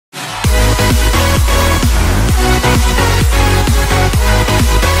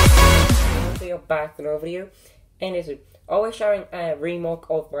back to another video. And this is always showing a remoc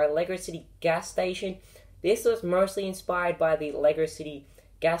of my Lego City gas station. This was mostly inspired by the Lego City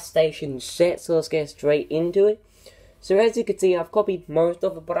gas station set, so let's get straight into it. So as you can see, I've copied most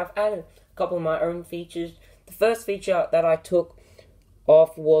of it, but I've added a couple of my own features. The first feature that I took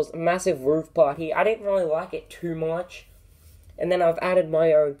off was a massive roof part here. I didn't really like it too much. And then I've added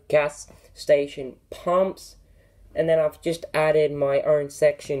my own gas station pumps. And then I've just added my own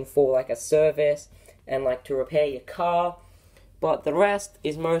section for like a service and like to repair your car. But the rest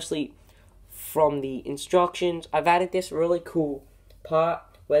is mostly from the instructions. I've added this really cool part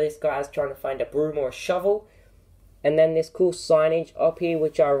where this guy's trying to find a broom or a shovel. And then this cool signage up here,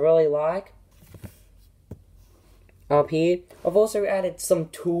 which I really like. Up here. I've also added some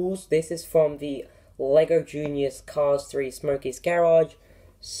tools. This is from the Lego Junior's Cars 3 Smokey's Garage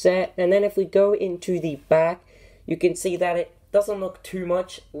set. And then if we go into the back, you can see that it doesn't look too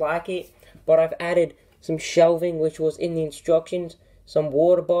much like it. But I've added some shelving, which was in the instructions. Some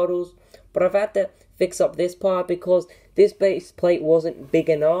water bottles. But I've had to fix up this part because this base plate wasn't big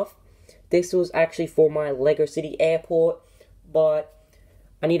enough. This was actually for my Lego City Airport, but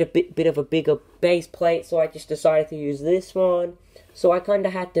I need a bit of a bigger base plate, so I just decided to use this one. So I kind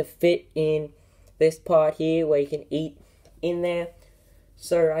of had to fit in this part here where you can eat in there.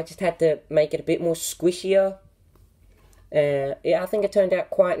 So I just had to make it a bit more squishier. Yeah, I think it turned out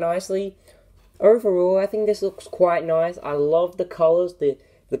quite nicely. Overall, I think this looks quite nice. I love the colors, the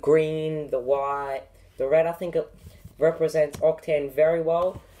green, the white, the red. I think it represents Octane very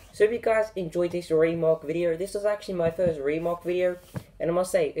well. So if you guys enjoyed this remoc video, this was actually my first remoc video, and I must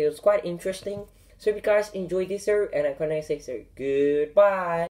say, it was quite interesting. So if you guys enjoyed this, and I'm going to say so, goodbye.